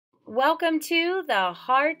Welcome to the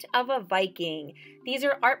Heart of a Viking. These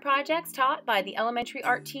are art projects taught by the elementary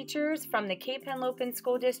art teachers from the Cape Henlopen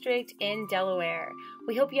School District in Delaware.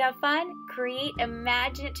 We hope you have fun, create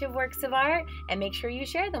imaginative works of art, and make sure you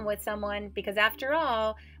share them with someone because after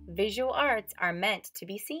all, visual arts are meant to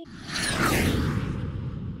be seen.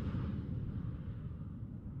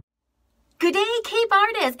 Good day, Cape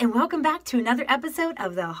artists, and welcome back to another episode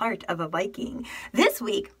of The Heart of a Viking. This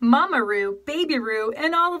week, Mama Roo, Baby Roo,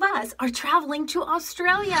 and all of us are traveling to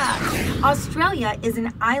Australia. Australia is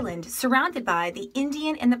an island surrounded by the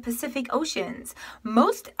Indian and the Pacific Oceans.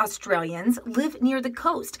 Most Australians live near the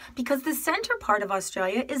coast because the center part of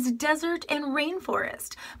Australia is desert and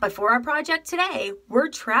rainforest. But for our project today, we're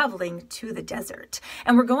traveling to the desert,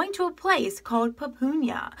 and we're going to a place called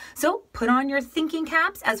Papunya. So put on your thinking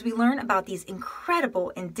caps as we learn about these incredible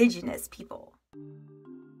indigenous people.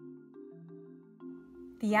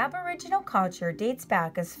 The Aboriginal culture dates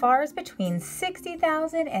back as far as between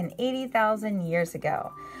 60,000 and 80,000 years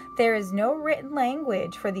ago. There is no written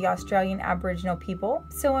language for the Australian Aboriginal people,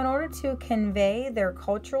 so in order to convey their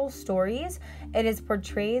cultural stories, it is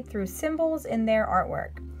portrayed through symbols in their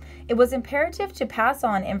artwork. It was imperative to pass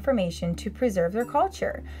on information to preserve their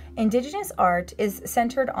culture. Indigenous art is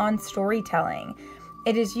centered on storytelling.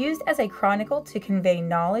 It is used as a chronicle to convey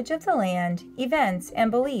knowledge of the land, events, and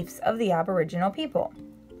beliefs of the Aboriginal people.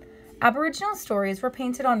 Aboriginal stories were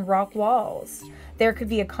painted on rock walls. There could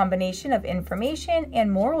be a combination of information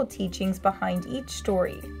and moral teachings behind each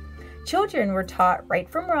story. Children were taught right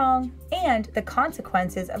from wrong and the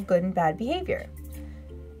consequences of good and bad behavior.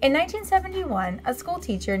 In 1971, a school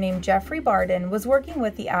teacher named Jeffrey Barden was working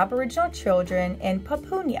with the Aboriginal children in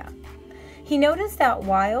Papunya. He noticed that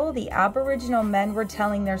while the Aboriginal men were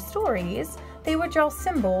telling their stories, they would draw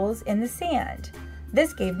symbols in the sand.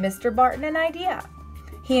 This gave Mr. Barton an idea.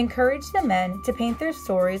 He encouraged the men to paint their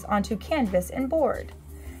stories onto canvas and board.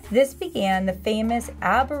 This began the famous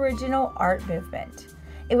Aboriginal art movement.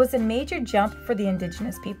 It was a major jump for the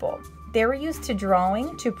Indigenous people. They were used to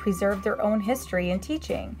drawing to preserve their own history and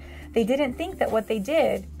teaching. They didn't think that what they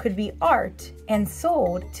did could be art and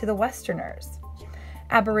sold to the Westerners.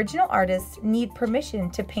 Aboriginal artists need permission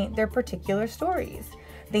to paint their particular stories.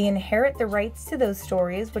 They inherit the rights to those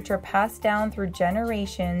stories, which are passed down through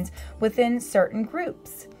generations within certain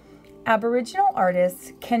groups. Aboriginal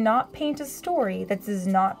artists cannot paint a story that does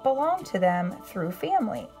not belong to them through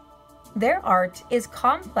family. Their art is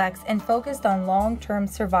complex and focused on long-term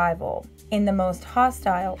survival in the most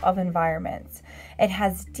hostile of environments. It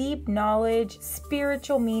has deep knowledge,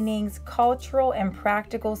 spiritual meanings, cultural and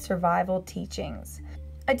practical survival teachings.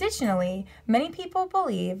 Additionally, many people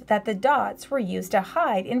believe that the dots were used to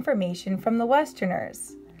hide information from the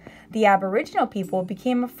Westerners. The Aboriginal people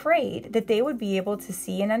became afraid that they would be able to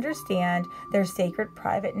see and understand their sacred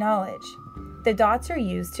private knowledge. The dots are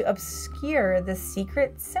used to obscure the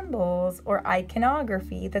secret symbols or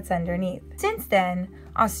iconography that's underneath. Since then,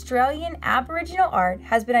 Australian Aboriginal art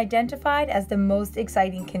has been identified as the most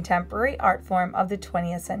exciting contemporary art form of the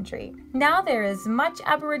 20th century. Now there is much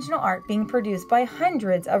Aboriginal art being produced by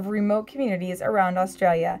hundreds of remote communities around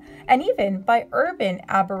Australia, and even by urban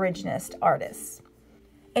Aboriginist artists.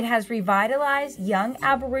 It has revitalized young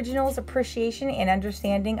Aboriginals' appreciation and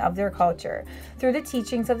understanding of their culture through the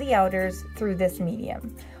teachings of the elders through this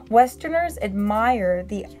medium. Westerners admire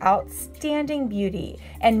the outstanding beauty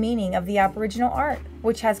and meaning of the Aboriginal art,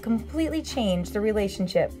 which has completely changed the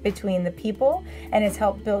relationship between the people and has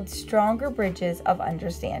helped build stronger bridges of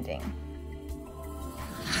understanding.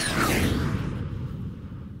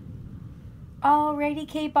 Alrighty,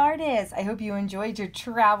 Cape artists, I hope you enjoyed your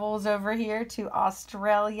travels over here to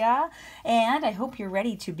Australia, and I hope you're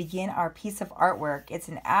ready to begin our piece of artwork. It's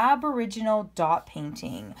an Aboriginal dot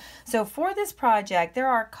painting. So for this project, there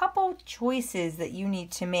are a couple choices that you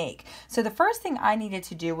need to make. So the first thing I needed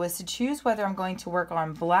to do was to choose whether I'm going to work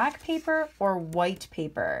on black paper or white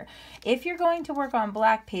paper. If you're going to work on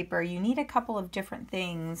black paper, you need a couple of different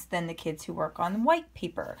things than the kids who work on white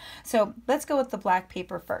paper. So let's go with the black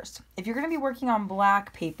paper first. If you're going to be working on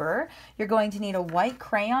black paper, you're going to need a white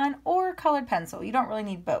crayon or a colored pencil. You don't really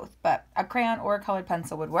need both, but a crayon or a colored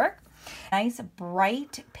pencil would work. Nice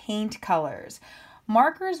bright paint colors.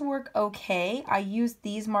 Markers work okay. I use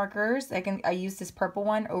these markers. I use this purple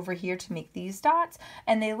one over here to make these dots,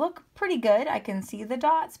 and they look pretty good. I can see the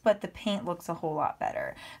dots, but the paint looks a whole lot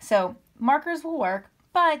better. So markers will work,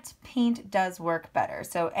 but paint does work better.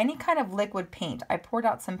 So any kind of liquid paint, I poured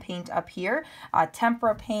out some paint up here,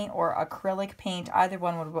 tempera paint or acrylic paint, either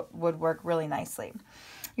one would work really nicely.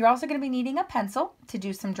 You're also going to be needing a pencil to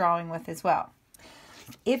do some drawing with as well.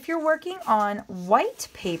 If you're working on white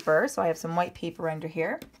paper, so I have some white paper under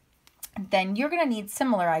here, Then you're going to need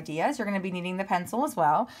similar ideas. You're going to be needing the pencil as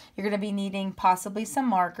well. You're going to be needing possibly some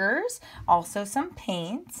markers, also some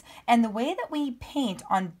paints. And the way that we paint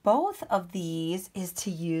on both of these is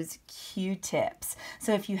to use Q-tips.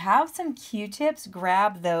 So if you have some Q-tips,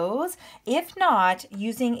 grab those. If not,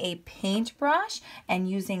 using a paintbrush and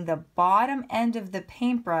using the bottom end of the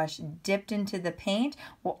paintbrush dipped into the paint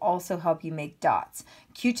will also help you make dots.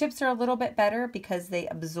 Q-tips are a little bit better because they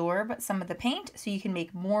absorb some of the paint, so you can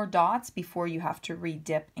make more dots before you have to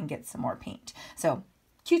re-dip and get some more paint. So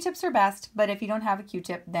Q-tips are best, but if you don't have a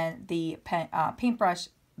Q-tip, then the paintbrush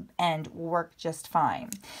end will work just fine.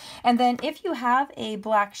 And then if you have a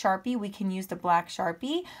black Sharpie, we can use the black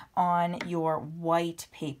Sharpie on your white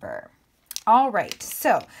paper. All right,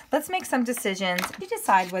 so let's make some decisions. You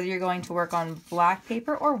decide whether you're going to work on black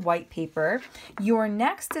paper or white paper. Your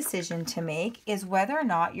next decision to make is whether or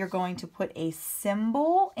not you're going to put a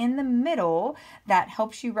symbol in the middle that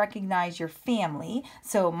helps you recognize your family.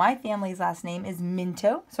 So my family's last name is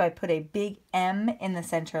Minto, so I put a big M in the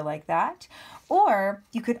center like that. Or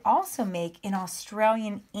you could also make an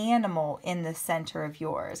Australian animal in the center of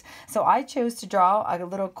yours. So I chose to draw a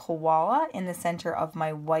little koala in the center of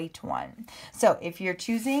my white one. So if you're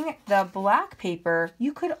choosing the black paper,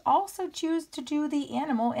 you could also choose to do the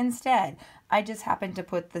animal instead. I just happened to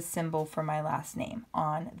put the symbol for my last name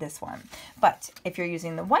on this one. But if you're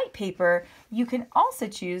using the white paper, you can also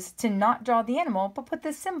choose to not draw the animal, but put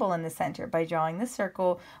the symbol in the center by drawing the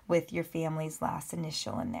circle with your family's last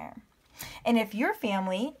initial in there. And if your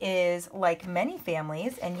family is like many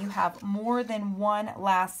families and you have more than one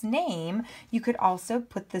last name, you could also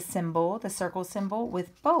put the symbol, the circle symbol,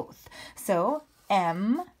 with both. So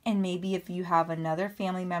M, and maybe if you have another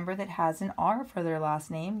family member that has an R for their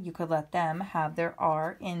last name, you could let them have their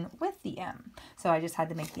R in with the M. So I just had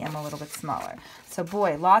to make the M a little bit smaller. So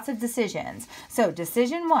boy, lots of decisions. So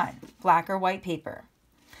decision 1, black or white paper.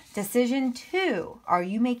 Decision 2, are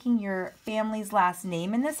you making your family's last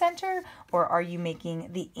name in the center, or are you making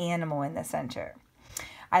the animal in the center?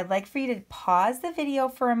 I'd like for you to pause the video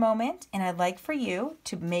for a moment, and I'd like for you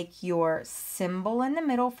to make your symbol in the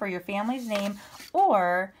middle for your family's name,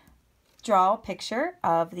 or draw a picture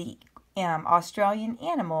of the Australian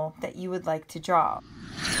animal that you would like to draw.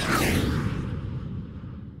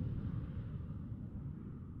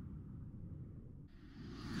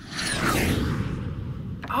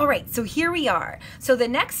 All right, so here we are. So the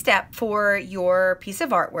next step for your piece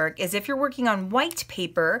of artwork is if you're working on white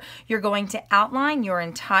paper, you're going to outline your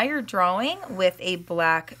entire drawing with a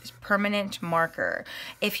black permanent marker.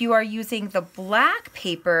 If you are using the black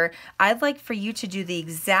paper, I'd like for you to do the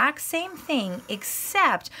exact same thing,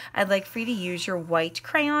 except I'd like for you to use your white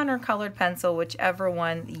crayon or colored pencil, whichever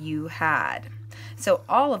one you had. So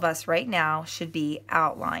all of us right now should be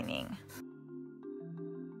outlining.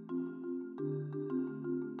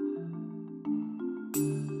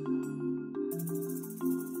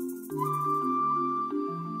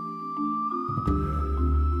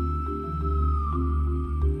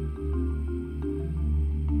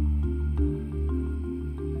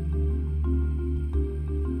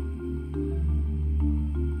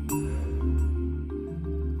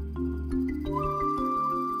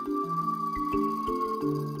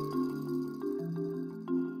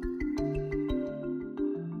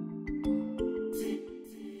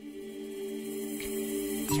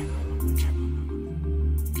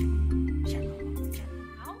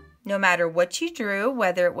 No matter what you drew,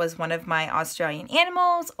 whether it was one of my Australian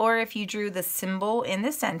animals or if you drew the symbol in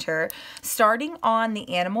the center, starting on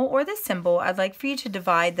the animal or the symbol, I'd like for you to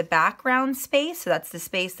divide the background space, so that's the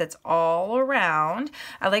space that's all around.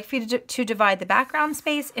 I'd like for you to divide the background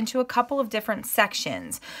space into a couple of different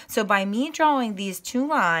sections. So by me drawing these 2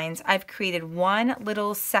 lines, I've created one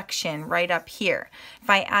little section right up here. If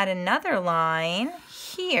I add another line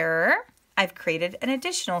here, I've created an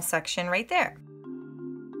additional section right there.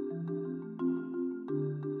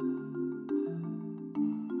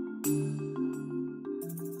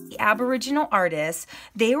 Aboriginal artists,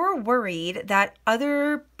 they were worried that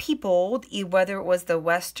other people, whether it was the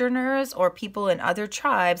Westerners or people in other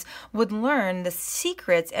tribes, would learn the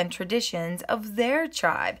secrets and traditions of their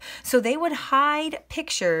tribe. So they would hide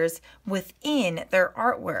pictures within their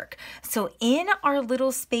artwork. So in our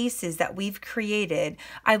little spaces that we've created,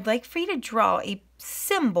 I'd like for you to draw a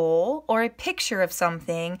symbol or a picture of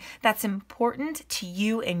something that's important to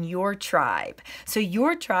you and your tribe. So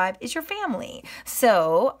your tribe is your family.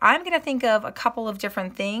 So I'm going to think of a couple of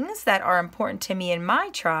different things that are important to me and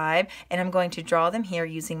my tribe, and I'm going to draw them here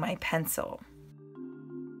using my pencil.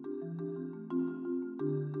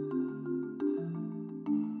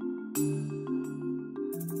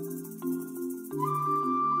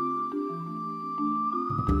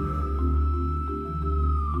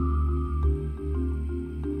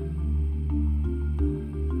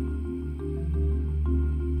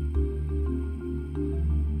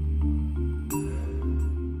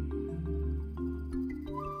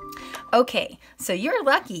 Okay, so you're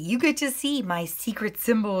lucky you get to see my secret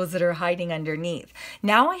symbols that are hiding underneath.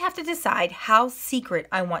 Now I have to decide how secret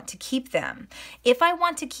I want to keep them. If I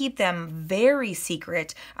want to keep them very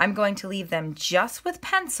secret, I'm going to leave them just with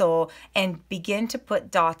pencil and begin to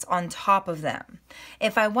put dots on top of them.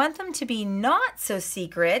 If I want them to be not so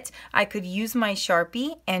secret, I could use my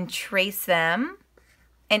Sharpie and trace them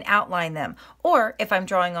and outline them. Or if I'm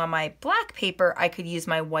drawing on my black paper, I could use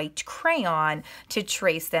my white crayon to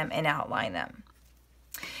trace them and outline them.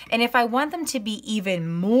 And if I want them to be even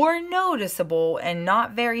more noticeable and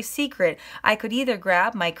not very secret, I could either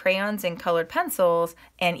grab my crayons and colored pencils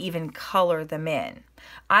and even color them in.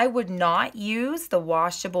 I would not use the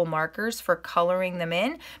washable markers for coloring them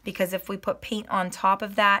in because if we put paint on top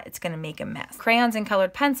of that, it's going to make a mess. Crayons and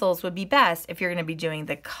colored pencils would be best if you're going to be doing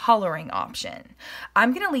the coloring option.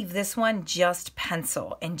 I'm going to leave this one just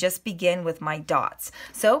pencil and just begin with my dots.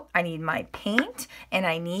 So I need my paint and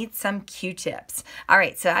I need some Q-tips. All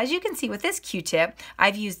right, so as you can see with this Q-tip,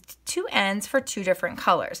 I've used two ends for two different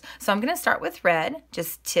colors. So I'm going to start with red,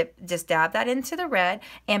 just dab that into the red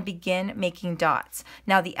and begin making dots.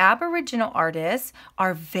 Now the Aboriginal artists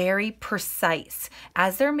are very precise.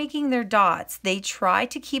 As they're making their dots, they try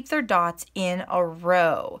to keep their dots in a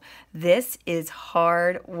row. This is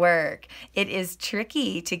hard work. It is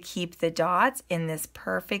tricky to keep the dots in this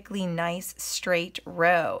perfectly nice straight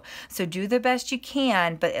row. So do the best you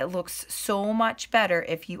can, but it looks so much better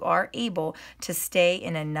if you are able to stay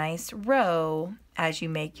in a nice row as you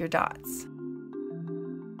make your dots.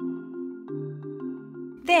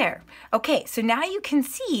 There. Okay, so now you can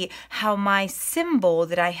see how my symbol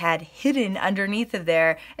that I had hidden underneath of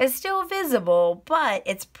there is still visible, but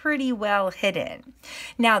it's pretty well hidden.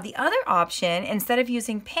 Now the other option, instead of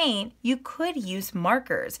using paint, you could use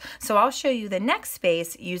markers. So I'll show you the next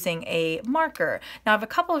space using a marker. Now I have a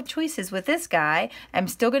couple of choices with this guy. I'm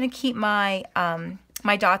still going to keep my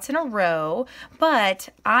my dots in a row, but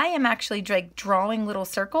I am actually drawing little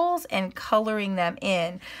circles and coloring them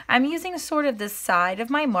in. I'm using sort of the side of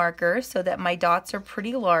my marker so that my dots are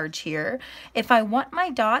pretty large here. If I want my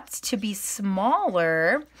dots to be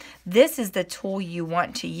smaller, this is the tool you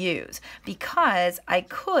want to use because I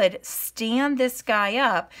could stand this guy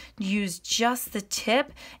up, use just the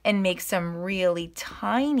tip and make some really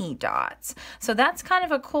tiny dots. So that's kind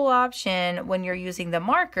of a cool option when you're using the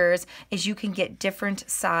markers is you can get different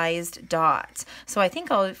sized dots. So I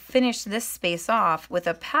think I'll finish this space off with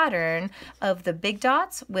a pattern of the big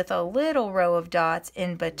dots with a little row of dots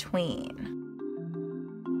in between.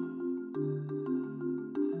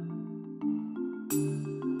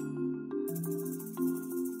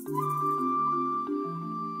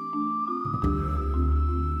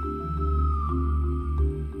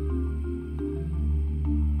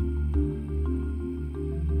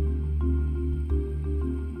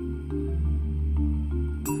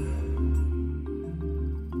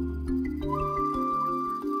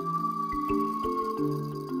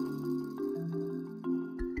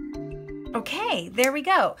 Okay, there we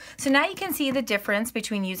go. So now you can see the difference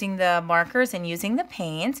between using the markers and using the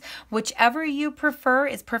paints. Whichever you prefer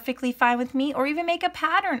is perfectly fine with me, or even make a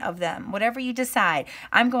pattern of them, whatever you decide.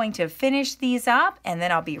 I'm going to finish these up and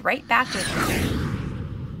then I'll be right back with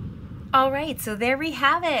you. All right, so there we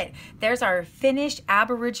have it. There's our finished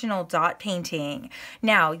Aboriginal dot painting.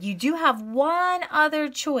 Now, you do have one other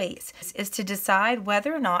choice, is to decide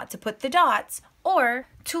whether or not to put the dots or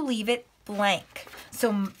to leave it blank.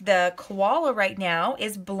 So the koala right now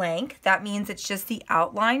is blank. That means it's just the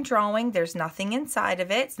outline drawing. There's nothing inside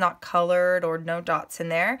of it. It's not colored or no dots in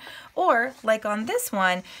there. Or like on this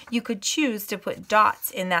one, you could choose to put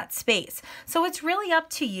dots in that space. So it's really up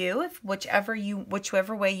to you, if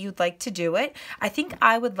whichever way you'd like to do it. I think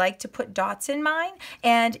I would like to put dots in mine,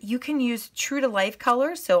 and you can use true to life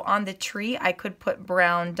colors. So on the tree, I could put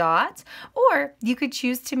brown dots, or you could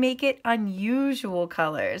choose to make it unusual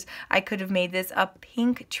colors. I could have made this a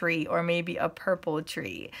pink tree or maybe a purple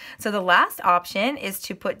tree. So the last option is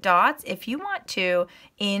to put dots, if you want to,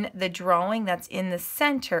 in the drawing that's in the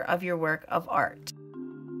center of your work of art.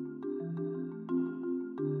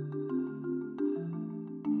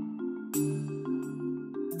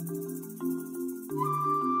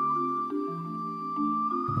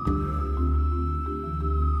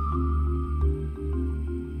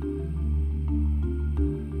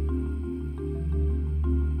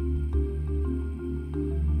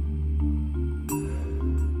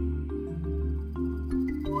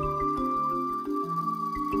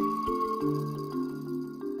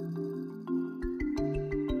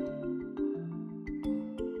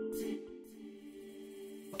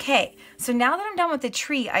 Okay, So now that I'm done with the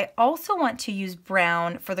tree, I also want to use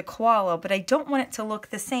brown for the koala, but I don't want it to look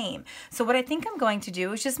the same. So what I think I'm going to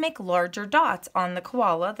do is just make larger dots on the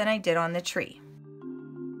koala than I did on the tree.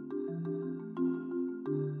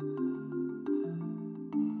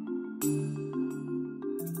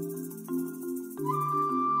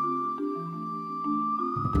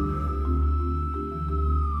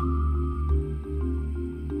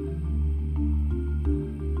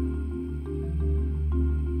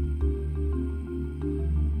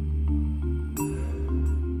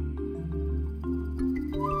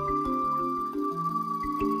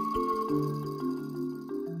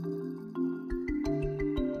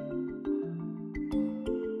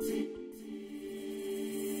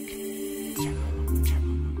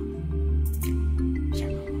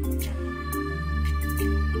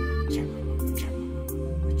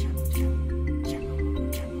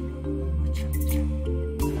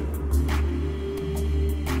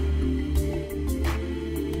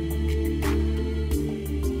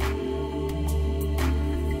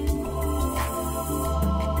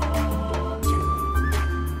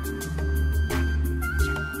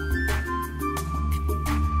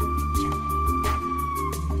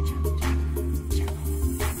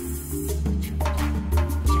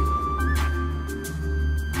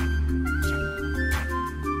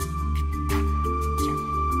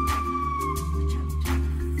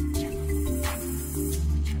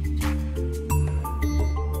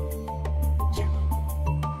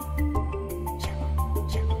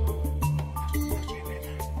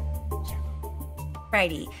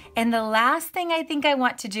 Alrighty, and the last thing I think I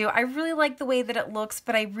want to do, I really like the way that it looks,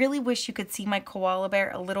 but I really wish you could see my koala bear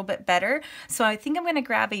a little bit better. So I think I'm going to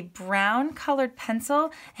grab a brown colored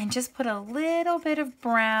pencil and just put a little bit of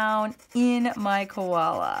brown in my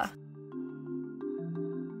koala.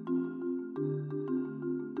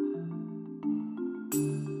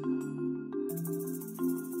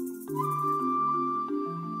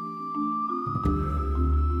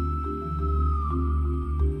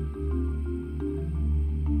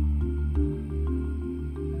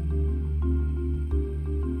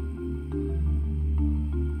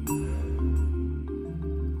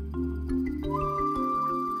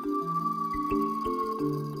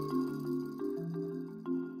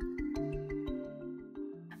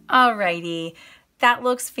 Alrighty, that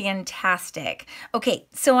looks fantastic. Okay,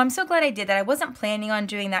 so I'm so glad I did that. I wasn't planning on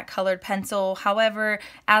doing that colored pencil. However,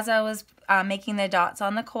 as I was making the dots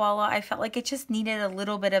on the koala, I felt like it just needed a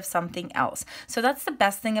little bit of something else. So that's the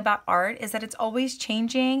best thing about art, is that it's always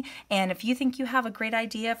changing. And if you think you have a great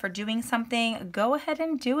idea for doing something, go ahead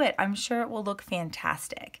and do it. I'm sure it will look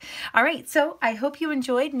fantastic. All right, so I hope you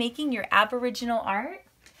enjoyed making your Aboriginal art.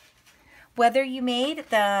 Whether you made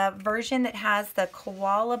the version that has the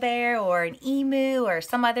koala bear or an emu or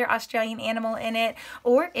some other Australian animal in it,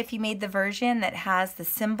 or if you made the version that has the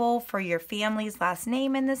symbol for your family's last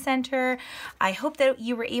name in the center, I hope that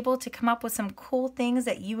you were able to come up with some cool things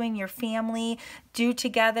that you and your family do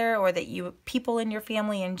together, or that people in your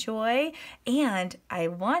family enjoy. And I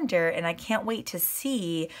wonder, and I can't wait to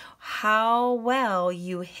see how well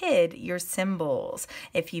you hid your symbols.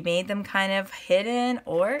 If you made them kind of hidden,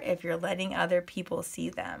 or if you're letting other people see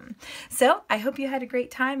them. So I hope you had a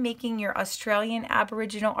great time making your Australian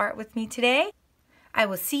Aboriginal art with me today. I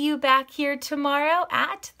will see you back here tomorrow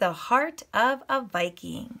at the Heart of a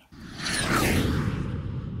Viking.